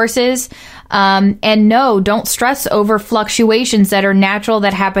resources. And no, don't stress over fluctuations that are natural,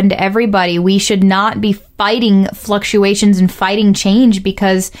 that happen to everybody. We should not be fighting fluctuations and fighting change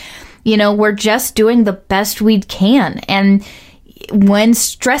because, we're just doing the best we can. And when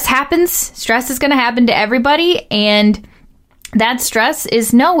stress happens, stress is going to happen to everybody. And that stress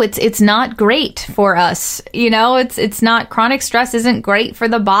is it's not great for us. It's not, chronic stress isn't great for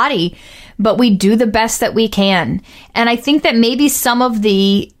the body, but we do the best that we can. And I think that maybe some of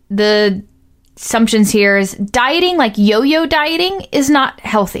the assumptions here is dieting, like yo-yo dieting, is not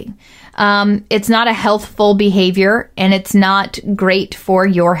healthy. It's not a healthful behavior, and it's not great for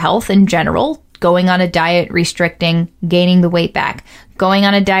your health in general. Going on a diet, restricting, gaining the weight back. Going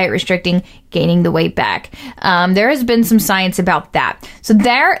on a diet, restricting, gaining the weight back. There has been some science about that. So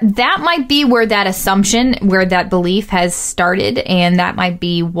that might be where that assumption, where that belief has started. And that might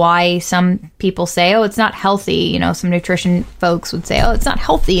be why some people say, it's not healthy. Some nutrition folks would say, it's not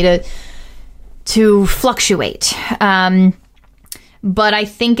healthy to fluctuate. But I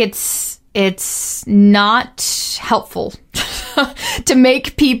think it's not helpful to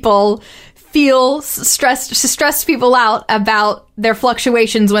make people feel stress people out about their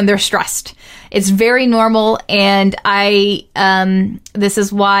fluctuations when they're stressed. It's very normal. And this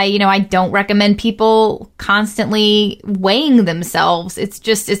is why, I don't recommend people constantly weighing themselves. It's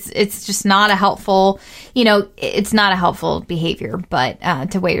just not a helpful, it's not a helpful behavior, but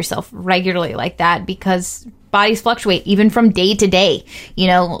to weigh yourself regularly like that, because bodies fluctuate even from day to day,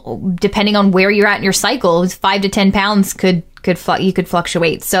 depending on where you're at in your cycle. 5 to 10 pounds you could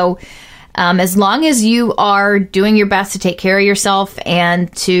fluctuate. So, as long as you are doing your best to take care of yourself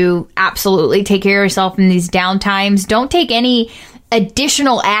and to absolutely take care of yourself in these down times, don't take any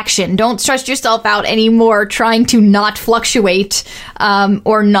additional action. Don't stress yourself out anymore trying to not fluctuate,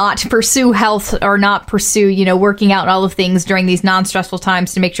 or not pursue health, or not pursue, working out and all the things during these non-stressful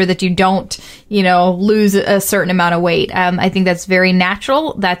times to make sure that you don't, lose a certain amount of weight. I think that's very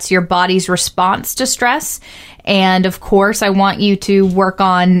natural. That's your body's response to stress. And of course, I want you to work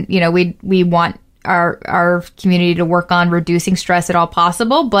on, we want our community to work on reducing stress at all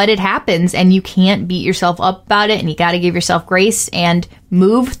possible, but it happens and you can't beat yourself up about it, and you got to give yourself grace and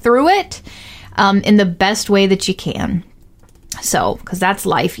move through it in the best way that you can. So, because that's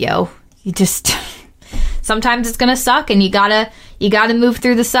life, yo. You just, sometimes it's going to suck, and you gotta move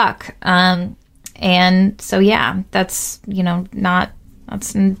through the suck. And so, yeah, that's,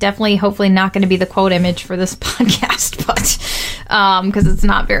 that's definitely, hopefully not going to be the quote image for this podcast, but, because it's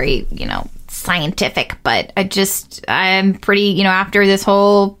not very, scientific, but I'm pretty, after this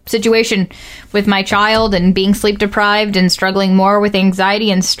whole situation with my child and being sleep deprived and struggling more with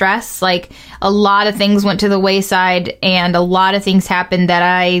anxiety and stress, like a lot of things went to the wayside, and a lot of things happened that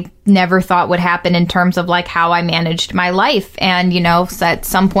I never thought would happen in terms of like how I managed my life. And, so at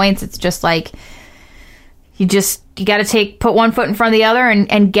some points it's just like, you got to put one foot in front of the other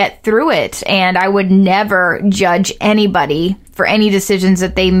and get through it. And I would never judge anybody for any decisions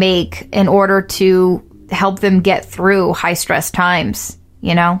that they make in order to help them get through high stress times,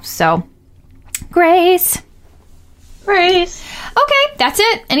 so grace. Okay, that's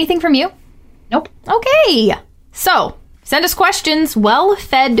it. Anything from you? Nope. Okay. So send us questions,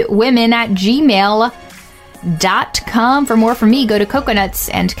 wellfedwomen@gmail.com. For more from me, go to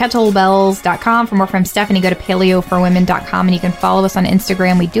coconutsandkettlebells.com. For more from Stephanie, go to paleoforwomen.com, and you can follow us on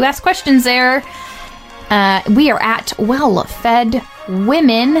Instagram. We do ask questions there. We are at Well-Fed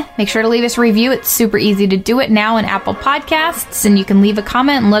Women. Make sure to leave us a review. It's super easy to do it now in Apple Podcasts, and you can leave a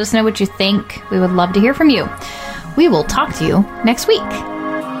comment and let us know what you think. We would love to hear from you. We will talk to you next week.